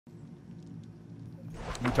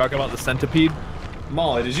You talking about the centipede?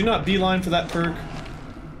 Molly, did you not beeline for that perk?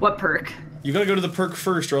 What perk? You gotta go to the perk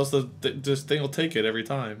first, or else this thing will take it every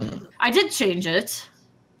time. I did change it.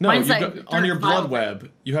 No, like on your blood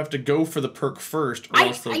web, you have to go for the perk first. Or I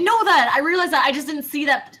know that. I realized that. I just didn't see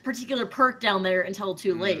that particular perk down there until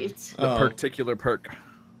too late. The particular perk.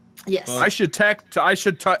 Yes. I should check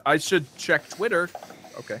Twitter.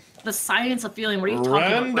 Okay. The science of feeling. What are you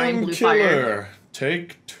talking about? Random killer.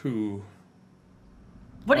 Take 2.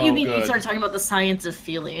 What do you mean you started talking about the science of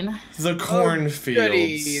feeling? The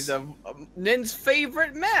cornfields. Nin's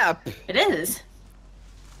favorite map. It is.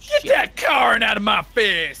 Get that corn out of my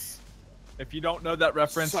face! If you don't know that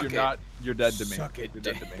reference, you're dead to me. You're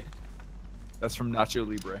dead to me. That's from Nacho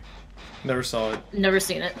Libre. Never saw it. Never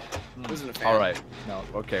seen it. Wasn't a fan. All right. No.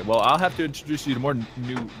 Okay. Well, I'll have to introduce you to more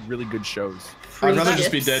new, really good shows. I'd rather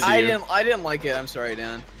just be dead to you. I didn't like it. I'm sorry,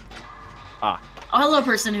 Dan. Ah. Oh, hello,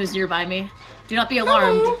 person who's nearby me. Do not be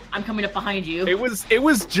alarmed. Hello. I'm coming up behind you. It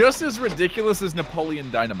was just as ridiculous as Napoleon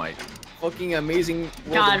Dynamite. Fucking amazing.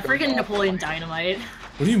 God, freaking Napoleon Dynamite.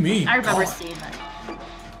 What do you mean? I remember seeing that.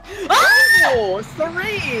 Oh,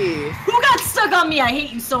 sorry. Who got stuck on me? I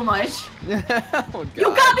hate you so much. Oh, God. You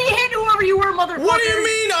got me hit, whoever you were, motherfucker. What do you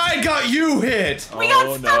mean I got you hit? We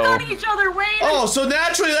got stuck on each other, Wayne. Oh, so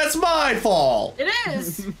naturally that's my fault. It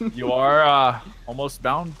is. You are almost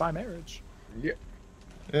bound by marriage. Yeah.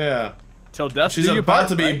 Yeah. Till death. She's about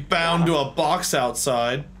to be bound to a box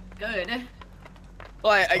outside. Good.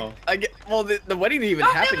 Well, I get. Well, the wedding didn't even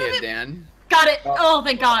happen yet, Dan. Got it. Oh,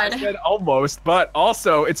 thank God. I said almost, but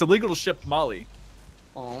also it's illegal to ship Molly.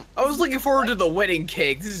 Oh, I was looking forward to the wedding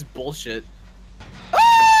cake. This is bullshit.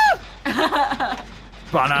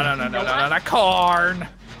 Banana corn.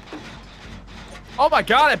 Oh my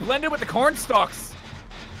God! I blended with the corn stalks.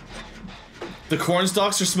 The corn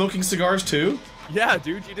stalks are smoking cigars too? Yeah,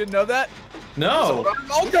 dude, you didn't know that? No.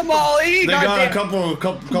 Welcome, Molly. They got a couple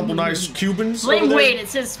nice Cubans. Blame Wade,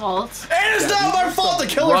 it's his fault. And it's not my fault. The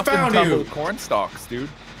killer found you. Corn stalks, dude.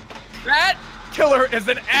 That killer is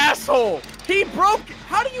an asshole. He broke.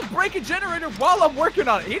 How do you break a generator while I'm working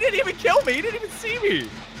on it? He didn't even kill me. He didn't even see me.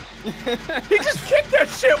 He just kicked that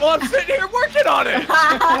shit while I'm sitting here working on it.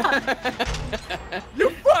 You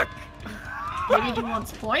fuck. Maybe he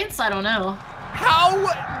wants points. I don't know. How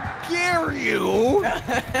dare you?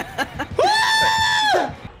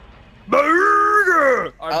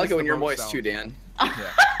 Burger! I like it when you're moist too, Dan.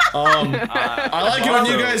 Yeah. I like it when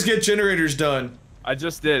you guys get generators done. I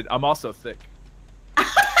just did. I'm also thick. You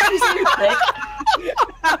say you're thick?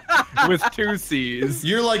 With 2 C's.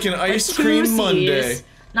 You're like an ice cream Monday.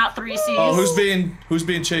 Not 3 C's. Oh, who's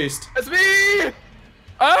being chased? It's me!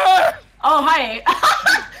 Ah! Oh, hi.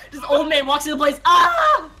 This old man walks into the place.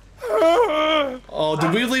 Ah! Oh,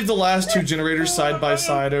 did we leave the last 2 generators side by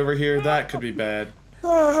side over here? That could be bad.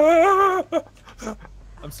 I'm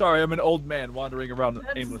sorry, I'm an old man wandering around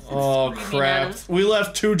aimlessly. Oh crap. We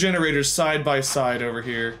left 2 generators side by side over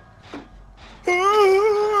here.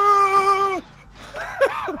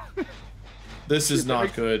 This is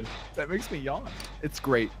not good. That makes me yawn. It's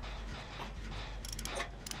great.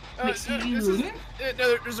 There's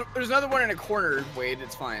another one in a corner, Wade.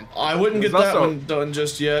 It's fine. I wouldn't get that one done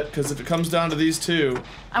just yet, because if it comes down to these 2.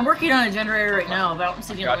 I'm working on a generator right now, but I don't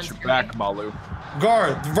see the Got your back, Malu.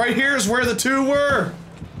 Guard, right here is where the 2 were.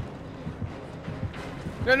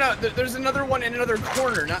 No, there's another one in another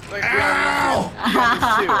corner. Not like. Ow!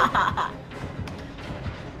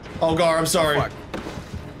 Oh, Gar, I'm sorry. Fuck.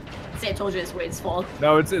 See, I told you it's Wade's fault.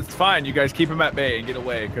 No, it's fine. You guys keep him at bay and get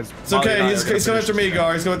away, because it's okay. He's going after me,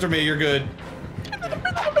 Gar. He's going after me. You're good.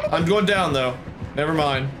 I'm going down though. Never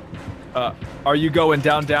mind. Are you going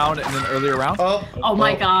down in an earlier round? Oh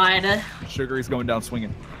my God. Sugar, he's going down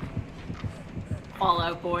swinging.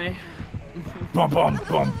 Fallout boy. Bum bum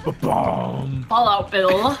bum bum bum. Fallout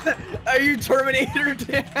Bill. Are you Terminator,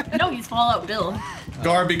 Dan? No, he's Fallout Bill.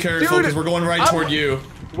 Gar, be careful, because we're going right toward you.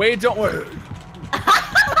 Wait, don't worry.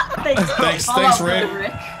 Thanks, Rick.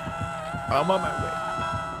 I'm on my way.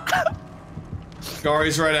 Gar,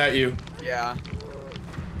 he's right at you. Yeah.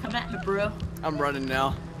 Come at me, bro. I'm running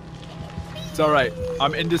now. It's alright.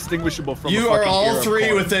 I'm indistinguishable from You a are fucking all ear of 3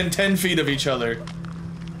 corn. within 10 feet of each other.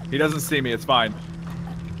 He doesn't see me, it's fine.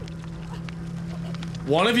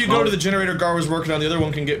 One of you go to the generator Gar was working on, the other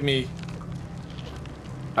one can get me.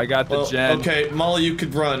 I got the gen. Okay, Molly, you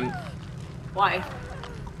could run. Why?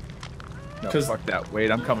 No, fuck that. Wait,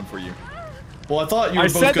 I'm coming for you. Well, I thought you were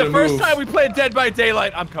both said gonna the first move. time we played Dead by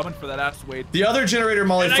Daylight, I'm coming for that ass, Wade. The other generator,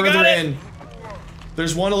 Molly, And further in.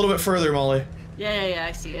 There's one a little bit further, Molly. Yeah,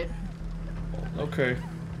 I see it. Okay.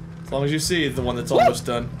 As long as you see the one that's almost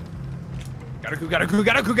done. Gotta go.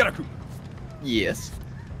 Yes.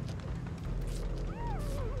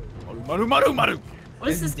 Maru. What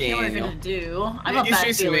is this killer Daniel. gonna do? I'm a He's bad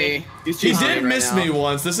chasing feeling. me. He's He chasing did me miss right me now.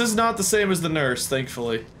 once. This is not the same as the nurse,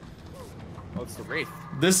 thankfully. Oh, it's the wraith.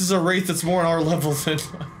 This is a wraith that's more on our level than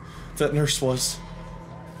that nurse was.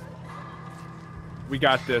 We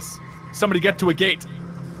got this. Somebody get to a gate.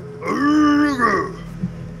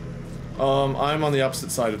 I'm on the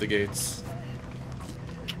opposite side of the gates.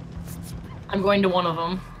 I'm going to one of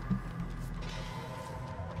them.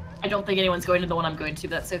 I don't think anyone's going to the one I'm going to,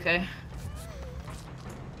 but that's okay.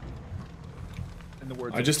 In the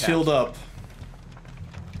words I of just Cat. healed up.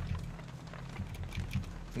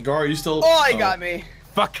 Gar, are you still? Oh, he got me.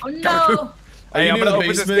 Fuck. Oh Garu. no! Are Hey, you I'm near gonna the open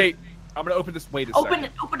this basement? gate. I'm gonna open this. Wait a Open second.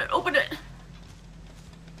 it, open it, open it!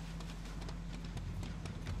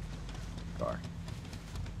 Gar.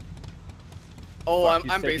 Oh, Fuck,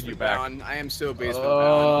 he's I'm taking you basement back. bound. I am so basement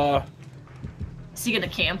bound. Is he gonna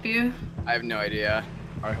camp you? I have no idea.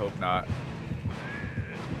 I hope not.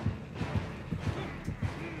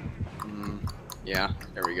 Yeah,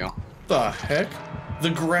 there we go. The heck? The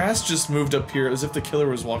grass just moved up here as if the killer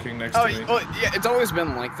was walking next Oh, to me. oh, yeah, it's always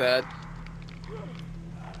been like that.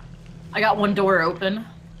 I got one door open.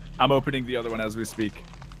 I'm opening the other one as we speak.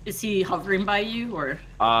 Is he hovering by you, or?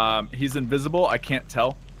 He's invisible. I can't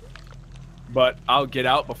tell. But I'll get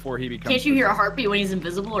out before he becomes. Can't you hear a heartbeat when he's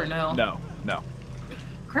invisible, or no? No, no.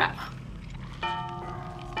 Crap.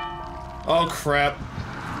 Oh crap!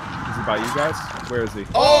 Is he by you guys? Where is he?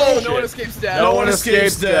 Oh, no shit. one escapes death. No one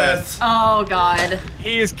escapes death. Oh god.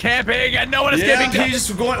 He is camping and no one is Yeah, escaping. he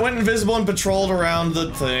just went invisible and patrolled around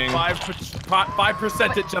the thing.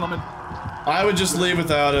 5% it, gentlemen. I would just leave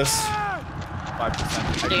without us.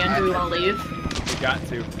 5%. Dan, do we want to leave? We got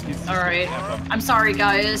to. He's All right. camp up. I'm sorry,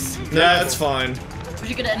 guys. Nah, it's fine. Wish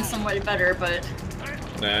you could end somewhere better, but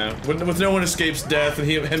Nah, with no one escapes death and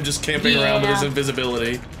him just camping around with his Yeah.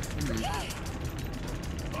 invisibility.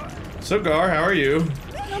 So Gar, how are you?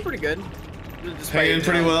 I'm pretty good. Hanging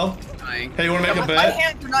pretty well. Dying. Hey, you wanna make a My bet?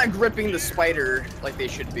 hands are not gripping the spider like they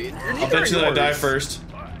should be. I'll bet you that I die first.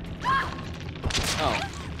 Oh.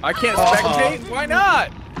 I can't Uh-huh. spectate. Why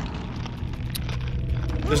not?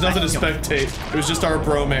 There's nothing to spectate. It was just our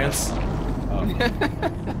bromance.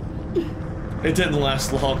 It didn't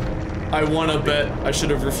last long. I won a bet. I should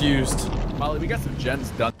have refused. Molly, we got some gens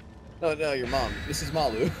done. Oh no, your mom. Mrs.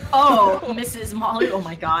 Malu. oh, Mrs. Molly. Oh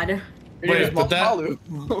my god. Your name is Wait, but that Malu.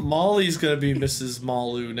 Molly's gonna be Mrs.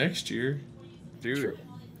 Malu next year. Dude.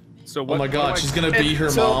 So Oh what? my what god, do I- she's gonna be her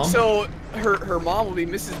so, mom. So her mom will be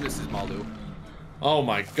Mrs. Malu. Oh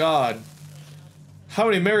my god. How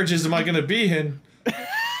many marriages am I gonna be in?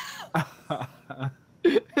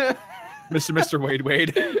 Mr.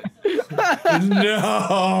 Wade.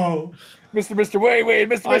 No! Mr. Wade.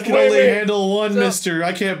 Mr. I can only handle one So- mister.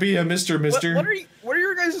 I can't be a mister. What are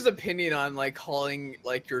your guys' opinion on like calling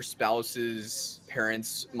like your spouse's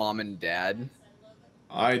parents mom and dad?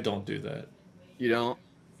 I don't do that. You don't?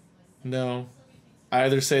 No. I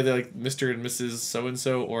either say they're like Mr. and Mrs.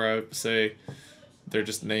 so-and-so, or I say they're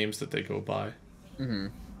just names that they go by. Mm-hmm.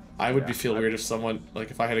 I would feel weird if someone,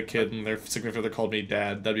 like if I had a kid and their significant other called me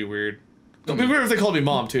dad. That'd be weird. It'd be weird if they called me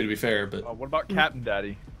mom too, to be fair, but... What about Captain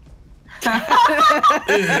Daddy?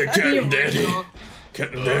 Captain Daddy.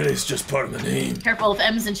 Captain Daddy's just part of the name. Careful, if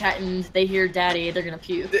M's in chat and they hear daddy, they're gonna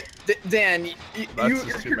puke. Dan, That's your just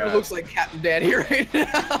too character bad. looks like Captain Daddy right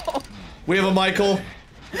now. We have a Michael.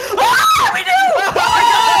 Oh, we do!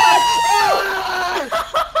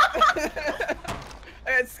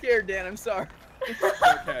 I got scared, Dan. I'm sorry.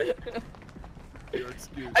 Okay. You're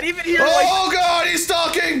excused. I didn't even hear Oh god, he's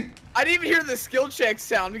stalking! I didn't even hear the skill check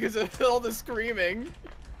sound because of all the screaming.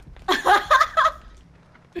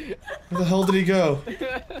 Where the hell did he go?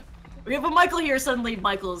 We have a Michael here, suddenly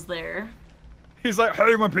Michael's there. He's like,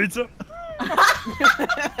 hey, my pizza.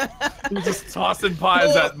 He's just tossing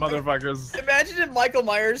pies at motherfuckers. Imagine if Michael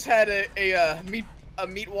Myers had a meat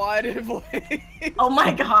wad voice. Oh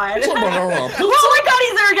my god. Hello, Oh my god,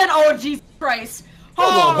 he's there again! Oh, Jesus Christ.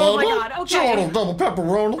 Oh my god, okay. double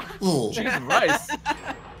pepperoni. Jesus Christ.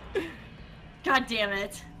 God damn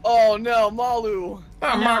it. Oh no, Malu.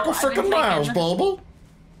 I'm No, Michael I've been freaking Myers, taken. Bubba.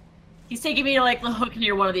 He's taking me to like the hook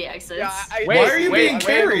near one of the exits. Yeah, Why are you wait, being wait,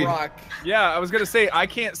 carried? Rock. Yeah, I was gonna say, I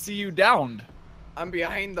can't see you downed. I'm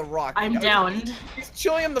behind the rock. I'm downed. He's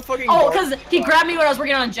chilling on the fucking. Oh, bar. because he grabbed me when I was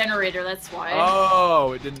working on a generator, that's why.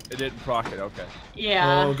 Oh, it didn't proc it, okay.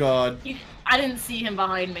 Yeah. Oh god. I didn't see him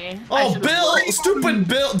behind me. I Oh, should've- Bill! Stupid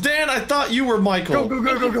Bill! Dan, I thought you were Michael.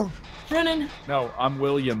 Go. Running. No, I'm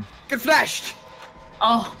William. Get flashed.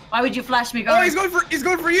 Oh, why would you flash me, Oh, guys? he's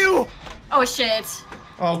going for you. Oh shit.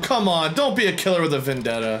 Oh, come on. Don't be a killer with a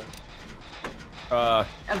vendetta. A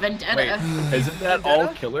vendetta. Wait, isn't that all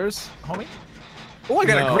killers, homie? Oh, I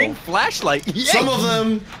got No. a green flashlight. Yay! Some of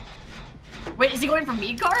them. Wait, is he going for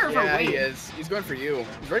me, Gar, or for Yeah, Wade? he is. He's going for you.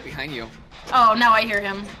 He's right behind you. Oh, now I hear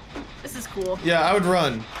him. This is cool. Yeah, I would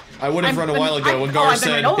run. I would have run a while ago when I've Gar been said,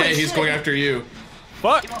 running. Holy "Hey, he's shit. going after you."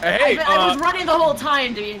 Fuck. Hey. I was running the whole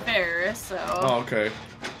time, to be fair, so. Oh, okay.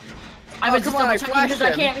 I was come just on, I double checking because I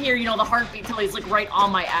flashed him. can't hear, you know, the heartbeat till he's like right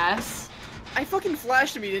on my ass. I fucking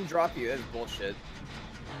flashed him. He didn't drop you. That's bullshit.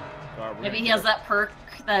 Maybe he has that perk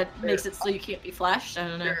that makes it so you can't be flashed. I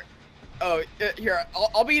don't know. Here. Oh, here.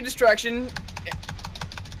 I'll be a distraction.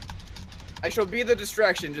 I shall be the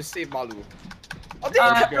distraction. Just save Malu.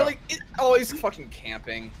 Oh, really? Oh, he's fucking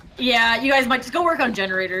camping. Yeah, you guys might just go work on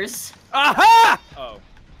generators. Aha! Oh.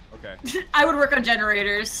 Okay. I would work on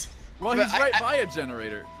generators. Well, But he's right by a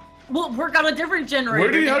generator. We'll work on a different generator.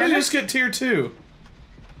 How did Dan. you just get tier 2?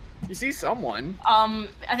 You see someone? I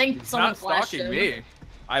think He's someone not flashed stalking him. me.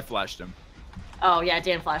 I flashed him. Oh yeah,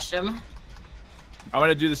 Dan flashed him. I'm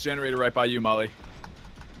gonna do this generator right by you, Molly.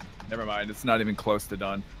 Never mind. It's not even close to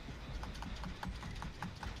done.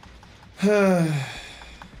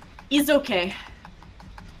 He's okay.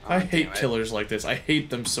 I damn hate it. killers like this. I hate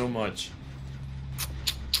them so much.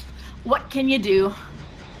 What can you do?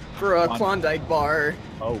 For a Klondike bar.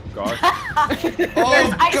 Oh God. There's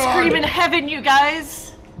Oh, ice God. cream in heaven, you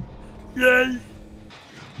guys. Yay!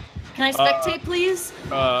 Can I spectate, please?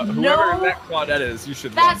 Whoever No. that Claudette is, you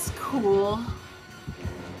should That's cool.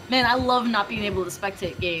 Man, I love not being able to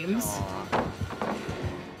spectate games. Aw,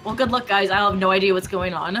 Well, good luck, guys. I have no idea what's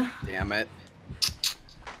going on. damn it.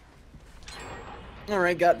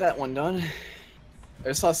 Alright, got that one done.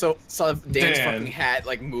 I saw Dan's Dan. fucking hat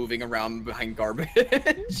like moving around behind garbage.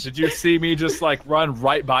 Did you see me just like run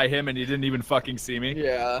right by him and you didn't even fucking see me?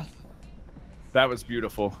 Yeah. That was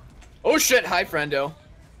beautiful. Oh shit, hi friendo.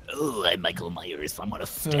 Oh, I'm Michael Myers. I'm gonna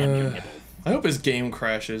stab your nipple. I hope his game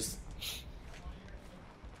crashes.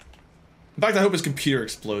 In fact, I hope his computer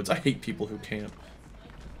explodes. I hate people who camp.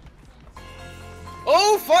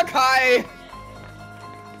 Oh fuck, hi!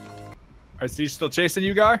 Is he still chasing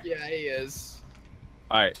you, Gar? Yeah, he is.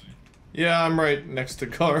 Alright. Yeah, I'm right next to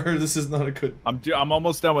Gar. This is not a good... I'm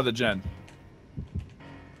almost done with the gen.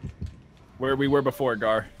 Where we were before,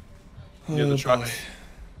 Gar. Near the Oh, trucks. boy.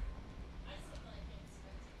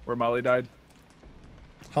 Where Molly died.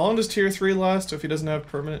 How long does tier 3 last if he doesn't have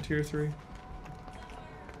permanent tier 3?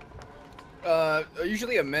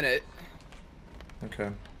 Usually a minute. Okay.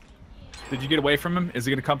 Did you get away from him? Is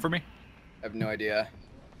he gonna come for me? I have no idea.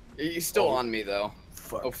 He's still on me though.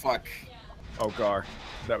 Fuck. Oh fuck. Oh, Gar.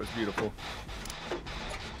 That was beautiful.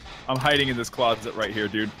 I'm hiding in this closet right here,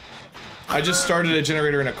 dude. I just started a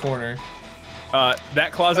generator in a corner.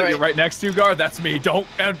 That closet Alright. you're right next to, Gar, that's me. Don't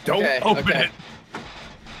Okay, open okay. it.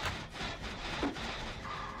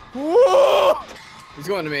 Whoa! He's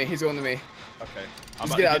going to me. He's going to me. Okay. I'm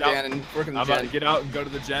Just about get to out, Dan, and work on the I'm about gen. to get out and go to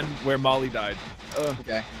the gen where Molly died.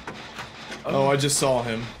 Okay. Oh, I just saw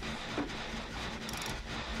him.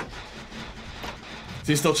 Is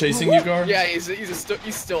he still chasing you, Gar? Yeah,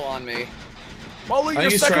 he's still on me. Molly, I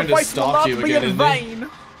think he's trying to stalk you again, isn't he?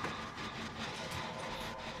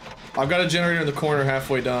 I've got a generator in the corner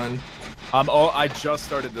halfway done. I just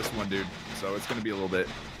started this one, dude. So it's gonna be a little bit.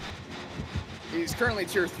 He's currently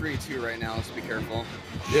tier 3 too right now, so be careful.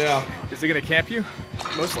 Yeah. Is he gonna camp you?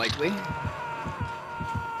 Most likely.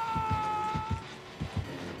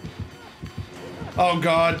 Oh,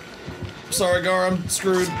 God. Sorry, Gar, I'm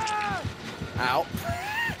screwed. Ow.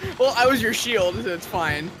 Well, I was your shield, so it's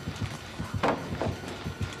fine.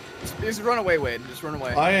 Just run away, Wade. Just run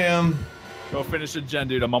away. I am. Go finish a gen,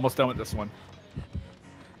 dude. I'm almost done with this one.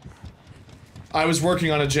 I was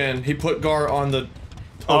working on a gen. He put Gar on the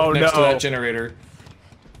hook next to no. that generator.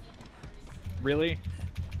 Really?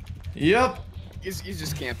 Yep. He's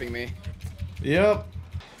just camping me. Yep.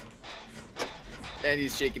 And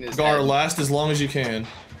he's shaking his Gar, head. last as long as you can.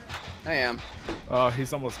 I am. Oh,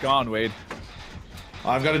 he's almost gone, Wade.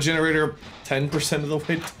 I've got a generator 10% of the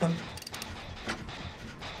way done.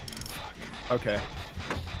 Okay.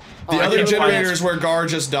 The Oh, I other can't generator find- is where Gar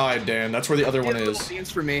just died, Dan. That's where the other one is.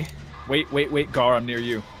 Dance for me. Wait, Gar, I'm near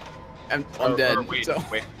you. I'm Or- dead. or wait, so.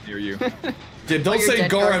 wait, near you. Yeah, don't you're say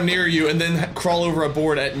dead, Gar, Gar. I'm near you, and then crawl over a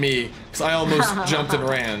board at me, because I almost jumped and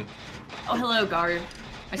ran. Oh, hello, Guard.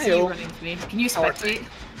 I see Heyo. you running to me. Can you How are- spectate?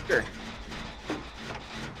 Sure.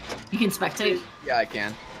 You can spectate? Yeah, I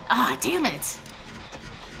can. Ah, damn it!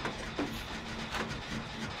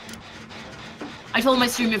 I told my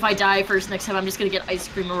stream if I die first next time, I'm just gonna get ice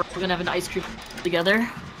cream, or we're gonna have an ice cream together.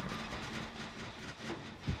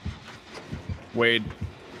 Wade,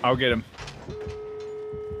 I'll get him.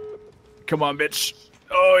 Come on, bitch.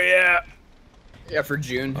 Oh yeah. Yeah, for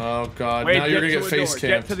June. Oh god, Wait, now you're gonna to get a face door.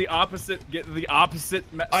 camped. Get to the opposite. Get to the opposite.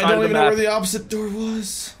 I don't even know where the opposite door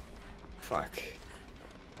was. Fuck.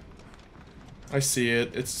 I see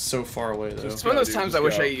it. It's so far away though. It's one of those dude, times just I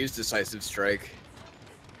wish go. I used decisive strike.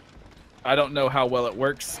 I don't know how well it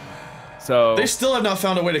works. So They still have not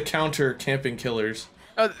found a way to counter camping killers.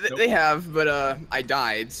 Oh, they have, but I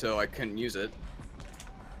died, so I couldn't use it.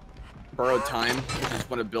 Borrowed time, which is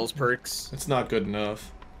one of Bill's perks. It's not good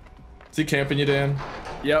enough. Is he camping you, Dan?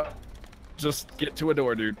 Yep. Just get to a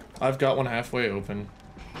door, dude. I've got one halfway open.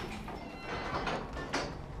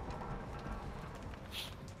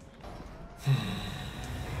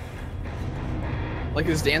 Like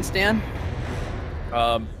his dance stand?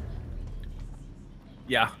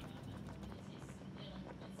 Yeah.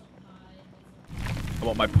 I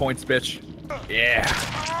want my points, bitch. Yeah.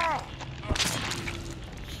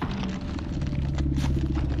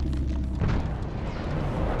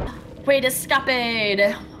 Wait,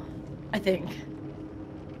 escapade. I think.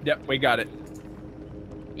 Yep, we got it.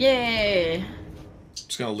 Yay.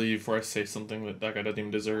 Just gonna leave before I say something that that guy doesn't even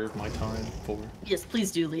deserve my time for. Yes,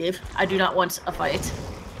 please do leave. I do not want a fight.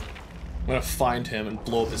 I'm gonna find him and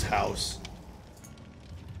blow up his house.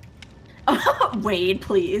 Wade,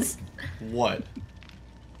 please. What?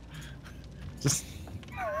 Just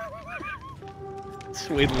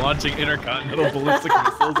Swede launching intercontinental ballistic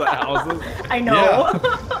missiles at houses. I know.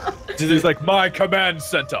 Yeah. He's like, my command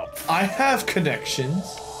center. I have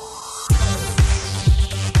connections.